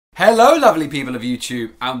Hello lovely people of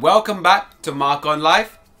YouTube and welcome back to Mark on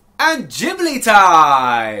Life and Ghibli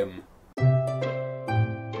Time!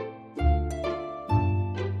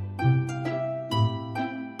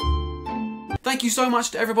 Thank you so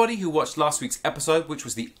much to everybody who watched last week's episode, which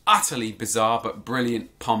was the utterly bizarre but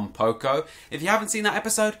brilliant Pom Poko. If you haven't seen that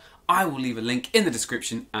episode, I will leave a link in the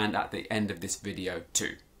description and at the end of this video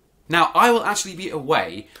too. Now, I will actually be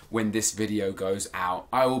away when this video goes out.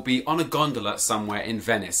 I will be on a gondola somewhere in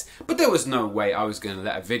Venice, but there was no way I was going to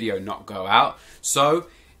let a video not go out. So,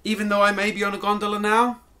 even though I may be on a gondola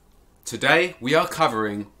now, today we are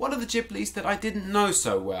covering one of the Ghiblis that I didn't know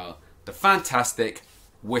so well, the fantastic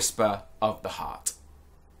Whisper of the Heart.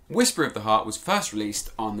 Whisper of the Heart was first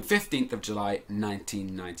released on the 15th of July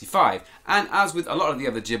 1995, and as with a lot of the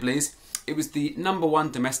other Ghiblis, it was the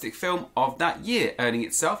 #1 domestic film of that year, earning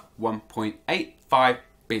itself 1.85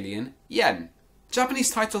 billion yen.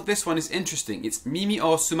 Japanese title of this one is interesting. It's Mimi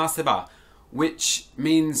o Sumaseba, which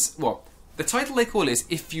means, well, the title they call is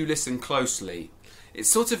If You Listen Closely. It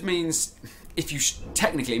sort of means,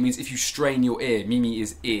 technically it means if you strain your ear. Mimi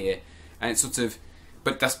is ear, and it's sort of,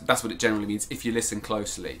 but that's what it generally means, if you listen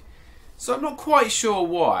closely. So I'm not quite sure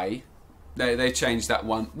why they changed that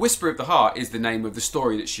one. Whisper of the Heart is the name of the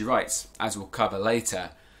story that she writes, as we'll cover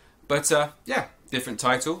later. But yeah, different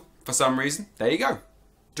title for some reason. There you go.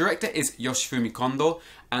 Director is Yoshifumi Kondo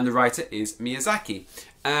and the writer is Miyazaki.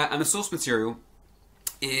 And the source material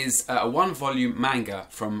is a one-volume manga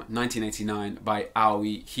from 1989 by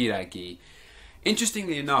Aoi Hiragi.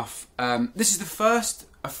 Interestingly enough, this is the first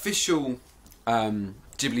official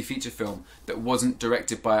Ghibli feature film that wasn't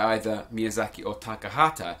directed by either Miyazaki or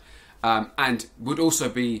Takahata. And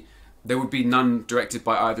there would be none directed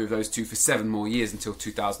by either of those two for 7 more years until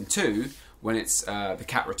 2002, when it's The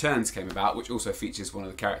Cat Returns came about, which also features one of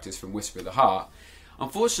the characters from Whisper of the Heart.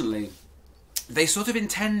 Unfortunately, they sort of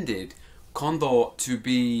intended Kondo to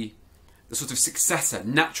be the sort of successor,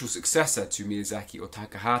 natural successor to Miyazaki or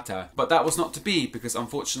Takahata, but that was not to be because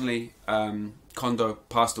unfortunately Kondo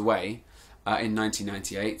passed away in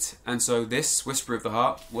 1998, and so this, Whisper of the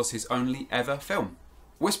Heart, was his only ever film.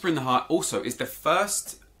 Whisper in the Heart also is the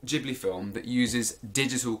first Ghibli film that uses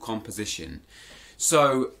digital composition.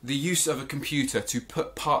 So the use of a computer to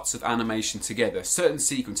put parts of animation together, certain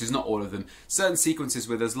sequences, not all of them, certain sequences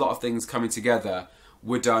where there's a lot of things coming together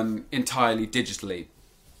were done entirely digitally,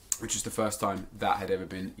 which was the first time that had ever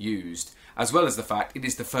been used. As well as the fact it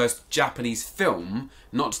is the first Japanese film,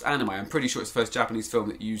 not just anime, I'm pretty sure it's the first Japanese film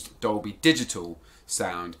that used Dolby Digital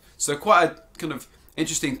sound. So quite a kind of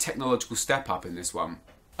interesting technological step up in this one.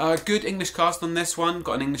 Good English cast on this one.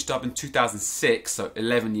 Got an English dub in 2006, so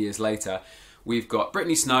 11 years later. We've got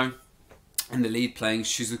Brittany Snow in the lead playing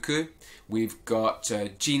Shizuku. We've got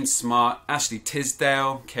Jean Smart, Ashley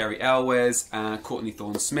Tisdale, Carrie Elwes, Courtney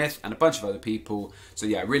Thorne-Smith, and a bunch of other people. So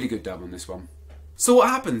yeah, really good dub on this one. So what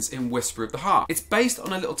happens in Whisper of the Heart? It's based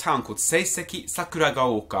on a little town called Seiseki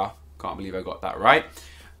Sakuragaoka. Can't believe I got that right.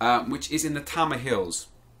 Which is in the Tama Hills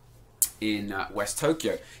in West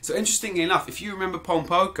Tokyo. So interestingly enough, if you remember Pom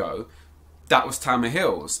Poko, that was Tama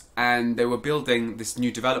Hills, and they were building this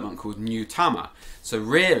new development called New Tama. So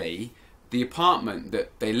really, the apartment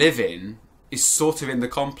that they live in is sort of in the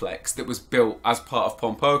complex that was built as part of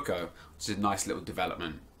Pom Poko, which is a nice little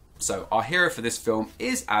development. So our hero for this film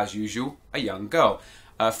is, as usual, a young girl,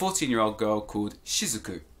 a 14-year-old girl called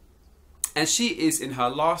Shizuku. And she is in her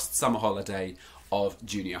last summer holiday of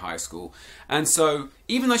junior high school, and so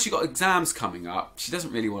even though she got exams coming up, she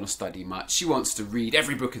doesn't really want to study much. She wants to read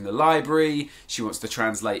every book in the library, she wants to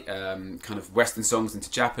translate kind of Western songs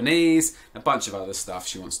into Japanese, a bunch of other stuff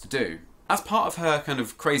she wants to do. As part of her kind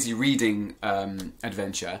of crazy reading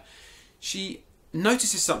adventure, she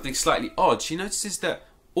notices something slightly odd. She notices that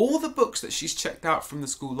all the books that she's checked out from the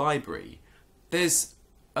school library, there's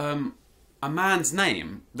a man's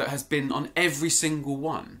name that has been on every single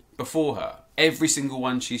one before her. Every single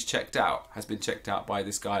one she's checked out has been checked out by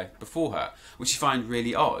this guy before her, which she finds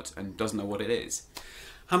really odd and doesn't know what it is.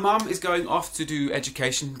 Her mum is going off to do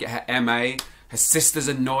education, get her MA, her sister's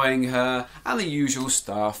annoying her, and the usual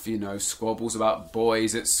stuff, you know, squabbles about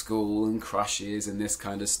boys at school and crushes and this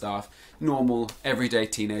kind of stuff. Normal, everyday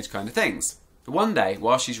teenage kind of things. One day,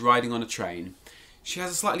 while she's riding on a train, she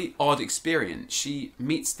has a slightly odd experience. She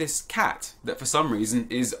meets this cat that for some reason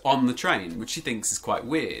is on the train, which she thinks is quite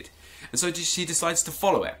weird. And so she decides to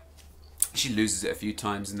follow it. She loses it a few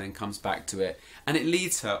times and then comes back to it. And it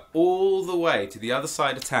leads her all the way to the other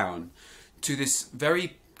side of town to this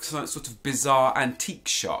very sort of bizarre antique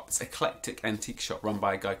shop. It's an eclectic antique shop run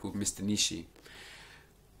by a guy called Mr. Nishi.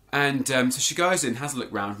 And so she goes in, has a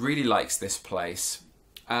look round, really likes this place.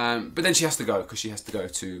 But then she has to go because she has to go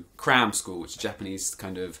to cram school, which is Japanese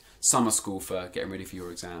kind of summer school for getting ready for your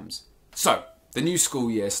exams. So the new school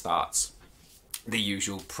year starts. The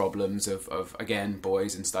usual problems of again,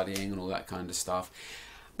 boys and studying and all that kind of stuff.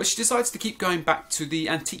 But she decides to keep going back to the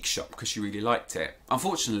antique shop because she really liked it.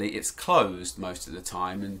 Unfortunately, it's closed most of the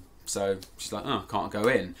time, and so she's like, oh, I can't go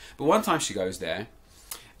in. But one time she goes there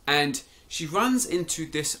and she runs into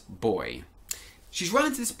this boy. She's run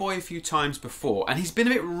into this boy a few times before, and he's been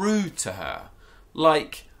a bit rude to her.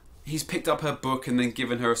 Like, he's picked up her book and then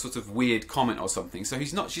given her a sort of weird comment or something. So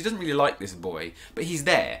she doesn't really like this boy, but he's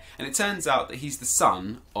there. And it turns out that he's the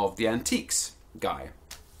son of the antiques guy,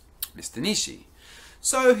 Mr. Nishi.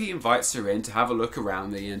 So he invites her in to have a look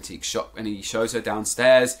around the antique shop, and he shows her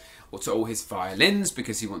downstairs to all his violins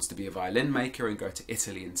because he wants to be a violin maker and go to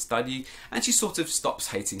Italy and study. And she sort of stops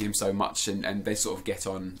hating him so much, and they sort of get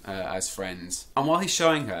on as friends. And while he's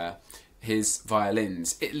showing her his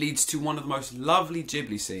violins, it leads to one of the most lovely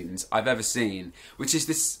Ghibli scenes I've ever seen, which is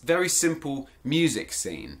this very simple music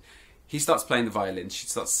scene. He starts playing the violin, she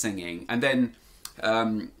starts singing, and then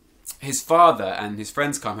his father and his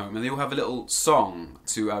friends come home and they all have a little song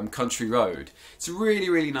to Country Road. It's a really,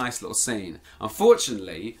 really nice little scene.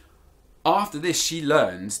 Unfortunately, after this she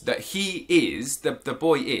learns that he is, the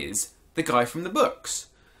boy is, the guy from the books.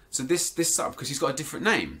 So this son, because he's got a different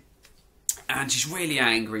name. And she's really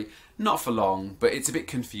angry. Not for long, but it's a bit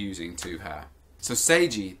confusing to her. So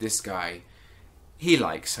Seiji, this guy, he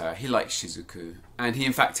likes her. He likes Shizuku. And he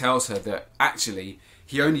in fact tells her that actually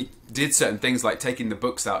he only did certain things like taking the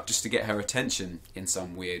books out just to get her attention in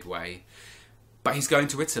some weird way. But he's going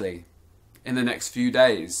to Italy in the next few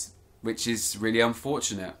days, which is really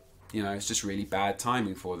unfortunate. You know, it's just really bad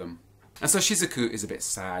timing for them. And so Shizuku is a bit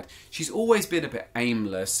sad. She's always been a bit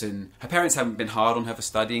aimless, and her parents haven't been hard on her for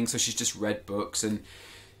studying, so she's just read books, and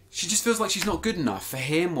she just feels like she's not good enough for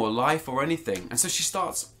him or life or anything. And so she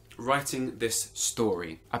starts writing this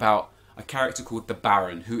story about a character called the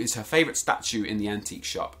Baron, who is her favourite statue in the antique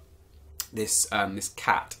shop. This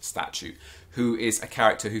cat statue, who is a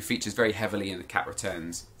character who features very heavily in The Cat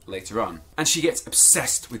Returns later on. And she gets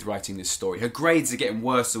obsessed with writing this story. Her grades are getting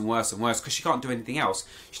worse and worse and worse because she can't do anything else.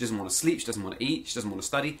 She doesn't want to sleep, she doesn't want to eat, she doesn't want to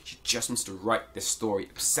study. She just wants to write this story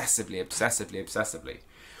obsessively, obsessively, obsessively.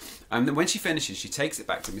 And then when she finishes, she takes it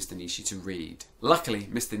back to Mr. Nishi to read. Luckily,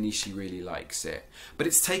 Mr. Nishi really likes it. But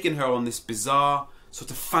it's taken her on this bizarre sort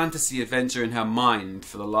of fantasy adventure in her mind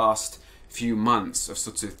for the last few months of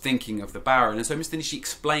sort of thinking of the Baron. And so Mr. Nishi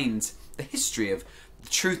explains the history of the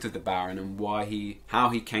truth of the Baron and how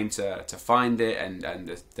he came to find it, and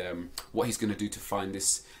what he's going to do to find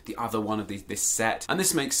the other one of this set. And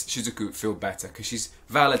this makes Shizuku feel better because she's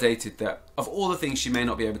validated that of all the things she may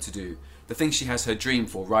not be able to do, the thing she has her dream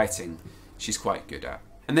for, writing, she's quite good at.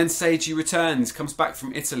 And then Seiji returns, comes back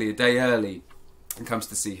from Italy a day early, and comes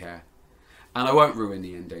to see her. And I won't ruin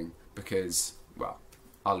the ending because, well,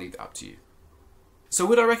 I'll leave it up to you. So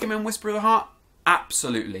would I recommend Whisper of the Heart?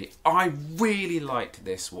 Absolutely. I really liked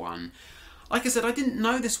this one. Like I said, I didn't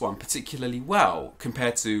know this one particularly well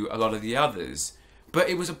compared to a lot of the others, but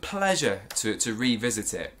it was a pleasure to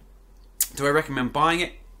revisit it. Do I recommend buying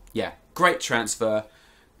it? Yeah. Great transfer.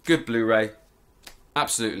 Good Blu-ray.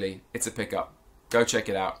 Absolutely. It's a pickup. Go check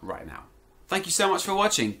it out right now. Thank you so much for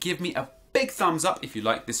watching. Give me a big thumbs up if you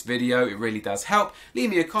liked this video. It really does help. Leave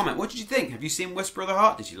me a comment. What did you think? Have you seen Whisper of the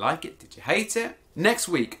Heart? Did you like it? Did you hate it? Next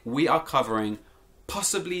week, we are covering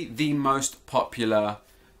possibly the most popular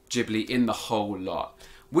Ghibli in the whole lot.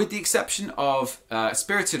 With the exception of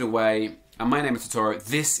Spirited Away and My Name is Totoro,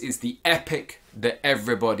 this is the epic that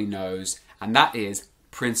everybody knows, and that is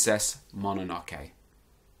Princess Mononoke.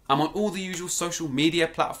 I'm on all the usual social media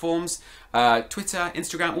platforms, Twitter,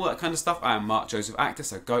 Instagram, all that kind of stuff. I am Mark Joseph Actor,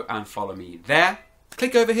 so go and follow me there.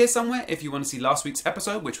 Click over here somewhere if you want to see last week's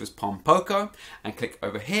episode, which was Pompoko, and click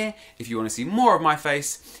over here if you want to see more of my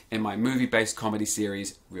face in my movie-based comedy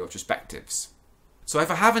series, Retrospectives. So if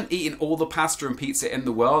I haven't eaten all the pasta and pizza in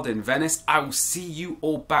the world in Venice, I will see you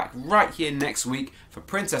all back right here next week for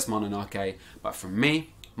Princess Mononoke. But from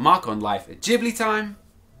me, Mark on Life at GhibliTime,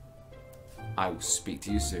 I will speak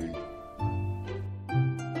to you soon.